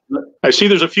 I see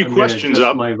there's a few questions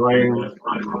up. My writing.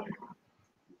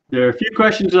 There are a few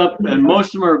questions up, and most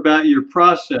of them are about your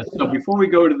process. So before we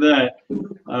go to that,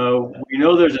 we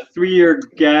know there's a 3-year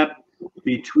gap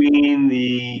between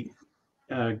the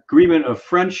agreement of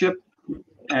friendship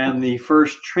and the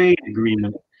first trade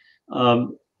agreement.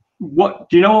 What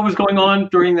do you know what was going on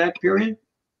during that period?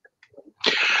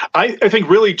 I think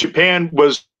really Japan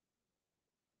was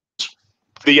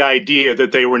the idea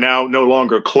that they were now no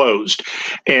longer closed.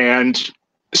 And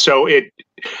so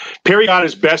Perry got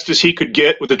as best as he could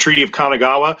get with the Treaty of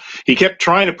Kanagawa. He kept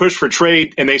trying to push for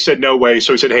trade, and they said no way.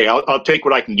 So he said, hey, I'll take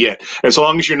what I can get. As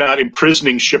long as you're not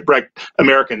imprisoning shipwrecked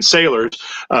American sailors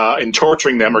and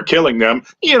torturing them or killing them,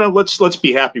 let's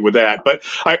be happy with that. But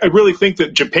I really think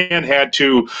that Japan had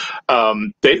to,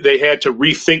 they had to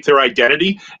rethink their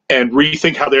identity and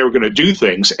rethink how they were going to do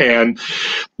things. And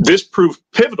this proved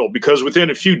pivotal because within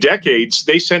a few decades,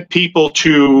 they sent people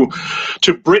to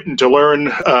Britain to learn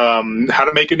how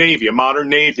to make a navy, a modern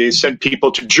navy. They sent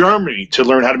people to Germany to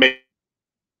learn how to make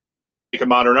a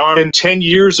modern army. In 10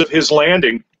 years of his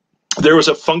landing, there was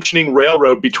a functioning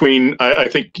railroad between, I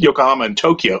think, Yokohama and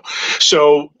Tokyo.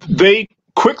 So they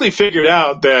quickly figured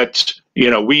out that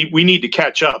we need to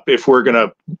catch up if we're going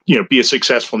to be a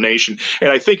successful nation.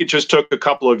 And I think it just took a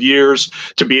couple of years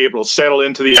to be able to settle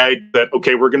into the idea that,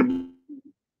 okay, we're going to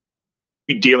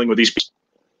be dealing with these people.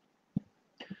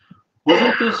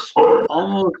 Wasn't this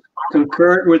almost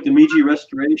concurrent with the Meiji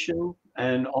Restoration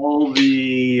and all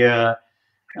the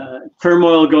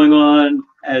turmoil going on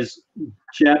as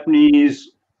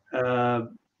Japanese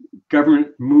government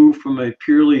moved from a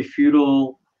purely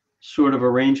feudal sort of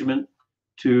arrangement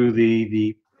to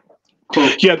the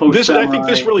quote, I think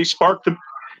this really sparked the.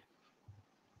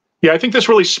 Yeah, I think this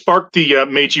really sparked the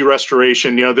Meiji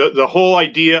Restoration. The whole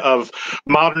idea of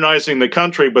modernizing the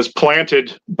country was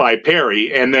planted by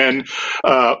Perry, and then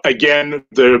again,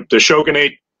 the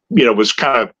shogunate, it was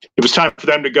time for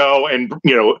them to go and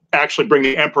actually bring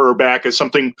the emperor back as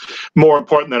something more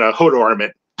important than a hood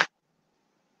ornament.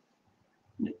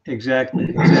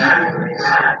 Exactly.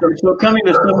 So coming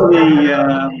to some of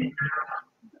the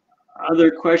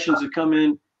other questions that come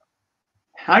in.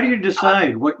 How do you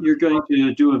decide what you're going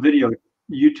to do a video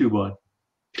YouTube on?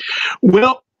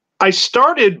 Well, I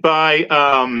started by,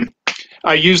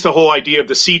 I used the whole idea of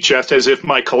the sea chest as if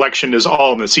my collection is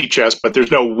all in the sea chest, but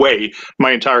there's no way my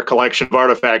entire collection of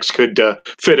artifacts could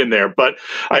fit in there. But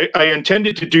I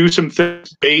intended to do some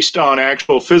things based on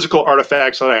actual physical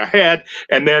artifacts that I had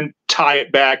and then tie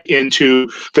it back into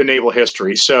the naval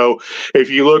history. So if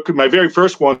you look, my very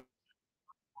first one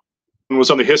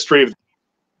was on the history of.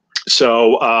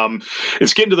 So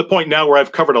it's getting to the point now where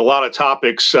I've covered a lot of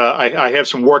topics. I have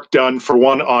some work done for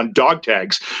one on dog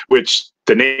tags, which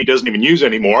the Navy doesn't even use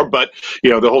anymore. But,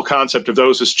 the whole concept of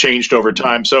those has changed over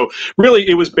time. So really,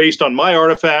 it was based on my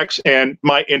artifacts and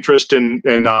my interest in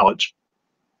knowledge.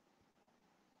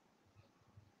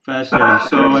 Fascinating.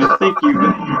 So I think you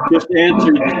just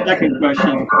answered the second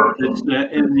question that's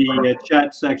in the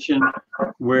chat section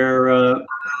where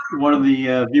one of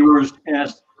the viewers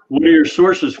asked, what are your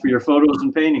sources for your photos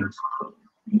and paintings?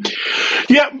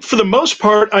 Yeah, for the most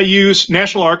part, I use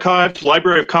National Archives,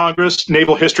 Library of Congress,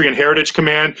 Naval History and Heritage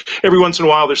Command. Every once in a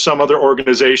while, there's some other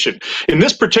organization. In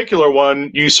this particular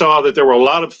one, you saw that there were a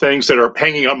lot of things that are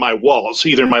hanging on my walls,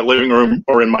 either in my living room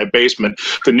or in my basement.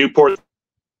 The Newport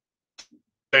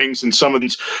things and some of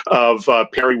these of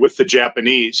Perry with the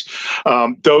Japanese.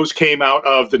 Those came out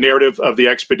of the narrative of the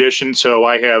expedition. So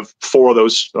I have 4 of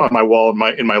those on my wall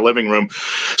in my living room.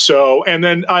 So, and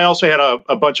then I also had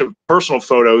a bunch of personal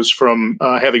photos from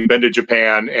having been to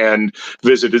Japan and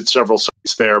visited several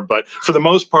sites there. But for the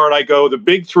most part, the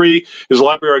big 3 is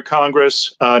Library of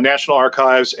Congress, National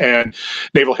Archives, and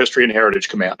Naval History and Heritage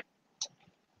Command.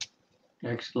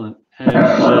 Excellent.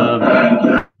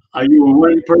 And, are you a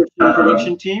one-person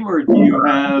production team, or do you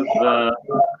have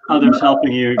others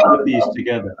helping you put these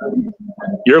together?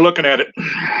 You're looking at it.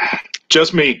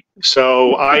 Just me.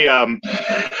 So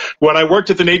when I worked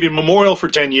at the Navy Memorial for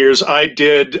 10 years, I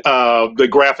did the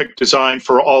graphic design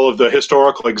for all of the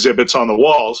historical exhibits on the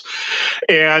walls.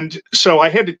 And so I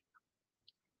had to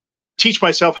teach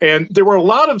myself, and there were a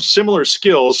lot of similar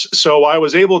skills. So I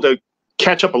was able to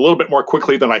catch up a little bit more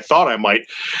quickly than I thought I might.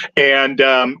 And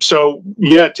so,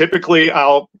 yeah, typically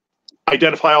I'll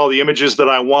identify all the images that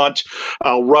I want.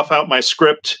 I'll rough out my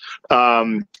script.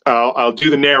 I'll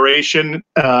do the narration,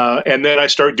 and then I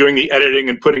start doing the editing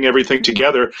and putting everything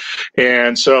together.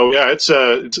 And so, yeah, it's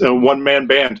a one-man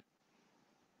band.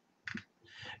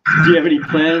 Do you have any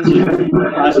plans of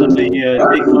possibly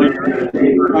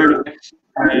taking your artifacts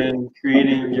and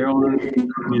creating your own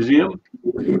museum?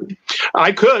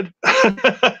 I could,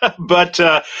 but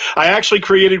I actually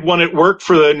created one at work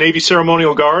for the Navy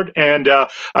Ceremonial Guard, and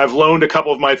I've loaned a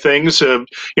couple of my things.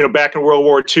 Back in World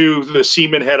War II, the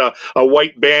seamen had a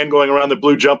white band going around the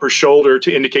blue jumper's shoulder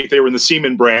to indicate they were in the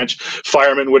Seaman branch.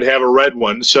 Firemen would have a red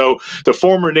one. So the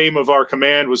former name of our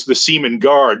command was the Seaman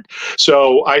Guard.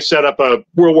 So I set up a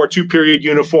World War II period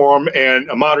uniform and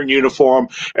a modern uniform,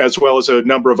 as well as a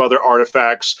number of other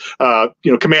artifacts,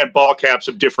 command ball caps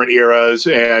of different eras,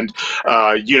 and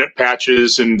unit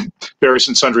patches and various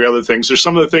and sundry other things. There's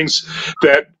some of the things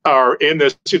that are in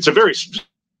this. It's a very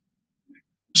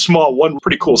small one,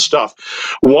 pretty cool stuff.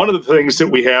 One of the things that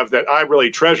we have that I really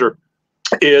treasure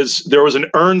is there was an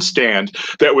urn stand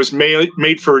that was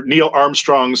made for Neil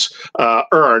Armstrong's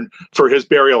urn for his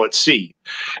burial at sea.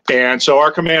 And so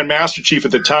our command master chief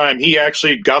at the time, he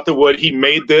actually got the wood, he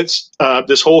made this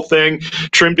whole thing,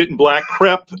 trimmed it in black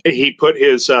crepe. He put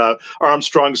his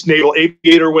Armstrong's naval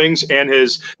aviator wings and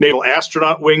his naval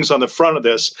astronaut wings on the front of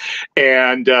this.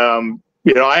 And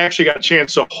I actually got a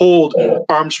chance to hold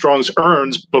Armstrong's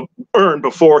urn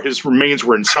before his remains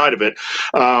were inside of it.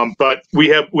 But we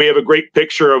have a great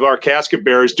picture of our casket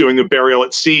bearers doing the burial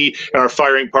at sea and our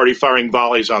firing party firing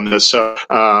volleys on this. So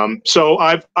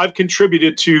I've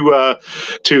contributed to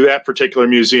that particular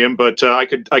museum, but I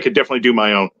could definitely do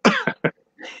my own.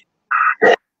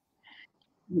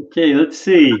 Okay, let's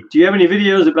see. Do you have any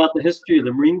videos about the history of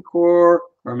the Marine Corps,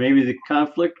 or maybe the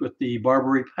conflict with the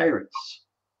Barbary pirates?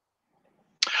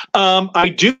 I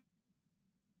do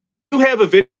have a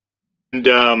video. And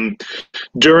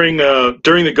during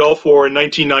the Gulf War in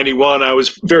 1991, I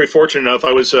was very fortunate enough.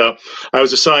 I was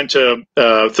assigned to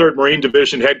 3rd Marine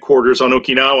Division headquarters on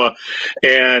Okinawa,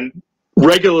 and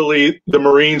regularly the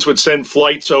Marines would send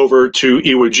flights over to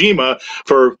Iwo Jima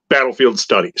for battlefield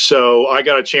study. So I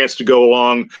got a chance to go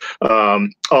along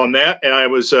on that, and I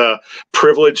was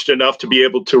privileged enough to be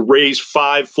able to raise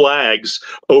 5 flags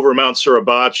over Mount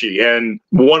Suribachi, and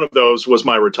one of those was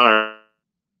my retirement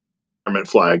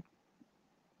flag.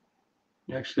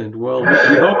 Excellent. Well, we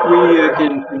hope we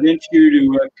can convince you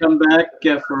to come back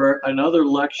for another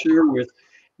lecture with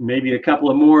maybe a couple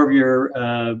of more of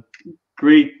your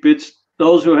great bits.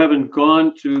 Those who haven't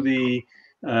gone to the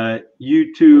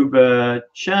YouTube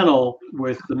channel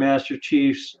with the Master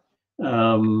Chief's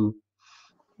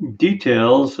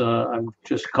details, I'm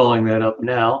just calling that up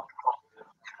now.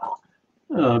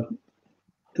 The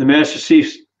Master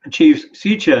Chief's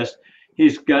sea chest.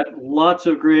 He's got lots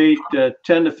of great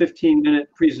 10 to 15 minute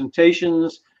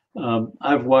presentations.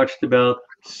 I've watched about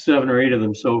 7 or 8 of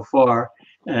them so far,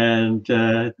 and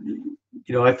I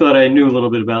thought I knew a little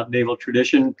bit about naval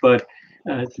tradition, but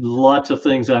lots of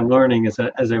things I'm learning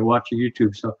as I watch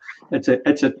YouTube. So it's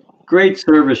a great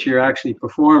service you're actually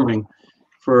performing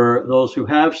for those who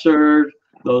have served,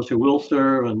 those who will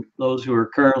serve, and those who are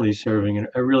currently serving, and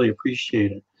I really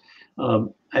appreciate it.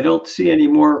 I don't see any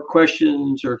more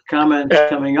questions or comments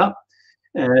coming up.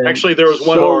 And actually, there was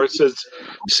one more. It says,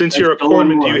 since you're a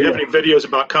corpsman, do you have any videos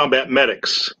about combat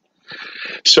medics?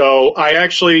 So I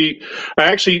actually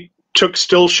took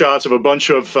still shots of a bunch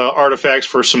of artifacts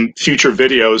for some future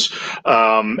videos,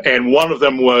 and one of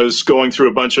them was going through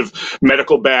a bunch of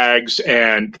medical bags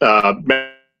and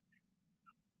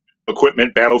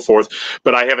equipment, battle forth,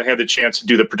 but I haven't had the chance to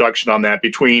do the production on that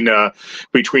between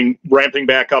ramping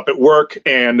back up at work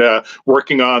and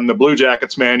working on the Blue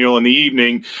Jackets manual in the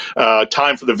evening.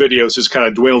 Time for the videos has kind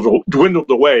of dwindled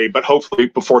away, but hopefully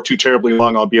before too terribly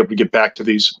long, I'll be able to get back to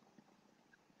these.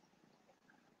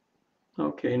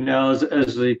 Okay, now as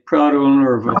the proud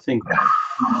owner of, I think,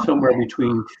 somewhere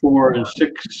between 4 and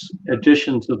 6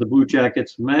 editions of the Blue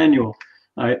Jackets manual,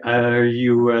 are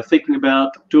you thinking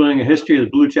about doing a history of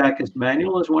the Blue Jackets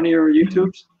manual as one of your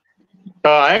YouTubes?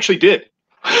 I actually did.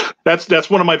 That's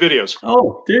one of my videos.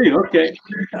 Oh, do you? Okay.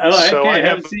 I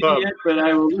haven't seen it yet, but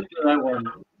I will look at that one.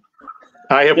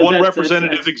 I have one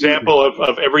representative example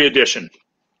of every edition.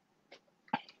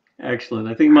 Excellent.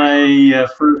 I think my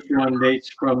first one dates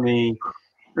from the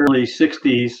early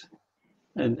 60s.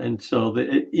 And so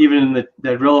even in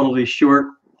that relatively short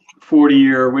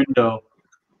 40-year window,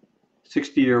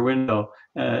 60-year window,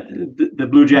 the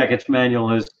Blue Jackets manual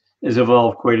has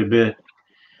evolved quite a bit.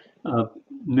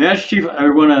 Master Chief, I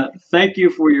want to thank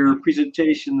you for your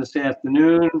presentation this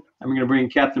afternoon. I'm going to bring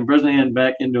Captain Bresnahan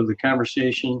back into the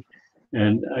conversation,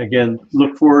 and again,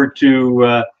 look forward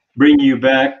to bringing you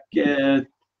back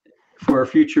for a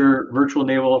future virtual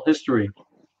naval history.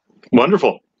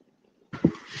 Wonderful.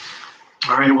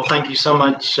 All right. Well, thank you so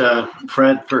much,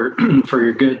 Fred, for for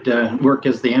your good work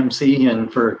as the MC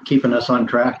and for keeping us on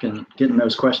track and getting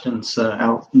those questions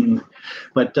out.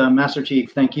 But Master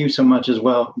Chief, thank you so much as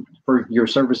well for your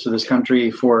service to this country,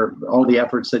 for all the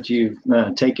efforts that you've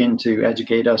taken to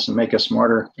educate us and make us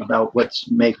smarter about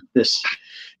what's make this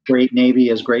great Navy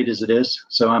as great as it is.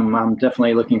 So I'm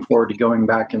definitely looking forward to going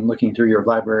back and looking through your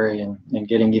library and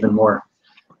getting even more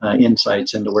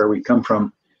insights into where we come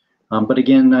from. But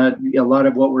again, a lot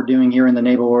of what we're doing here in the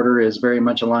Naval Order is very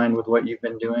much aligned with what you've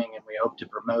been doing, and we hope to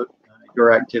promote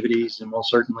your activities, and we'll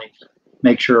certainly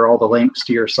make sure all the links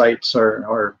to your sites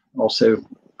are also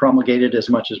promulgated as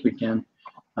much as we can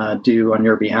do on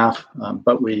your behalf.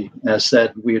 But we, as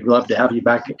said, we'd love to have you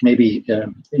back maybe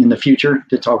in the future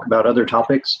to talk about other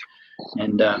topics.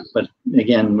 And but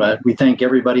again, we thank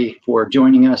everybody for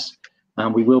joining us.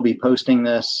 We will be posting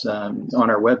this on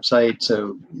our website,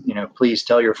 so please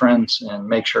tell your friends and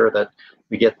make sure that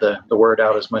we get the word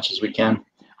out as much as we can.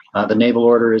 The Naval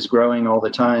Order is growing all the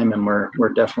time, and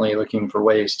we're definitely looking for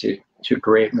ways to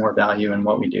create more value in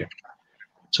what we do.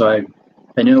 So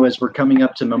I know as we're coming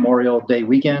up to Memorial Day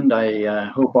weekend, I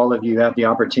hope all of you have the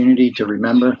opportunity to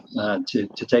remember to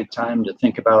take time to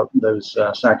think about those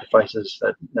sacrifices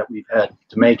that we've had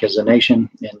to make as a nation,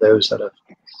 and those that have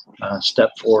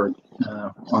stepped forward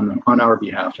on our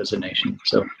behalf as a nation.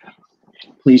 So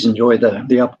please enjoy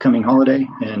the upcoming holiday,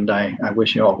 and I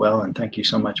wish you all well, and thank you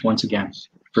so much once again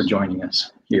for joining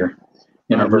us here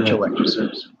in our virtual lecture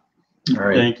series. All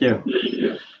right. Thank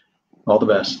you. All the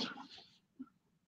best.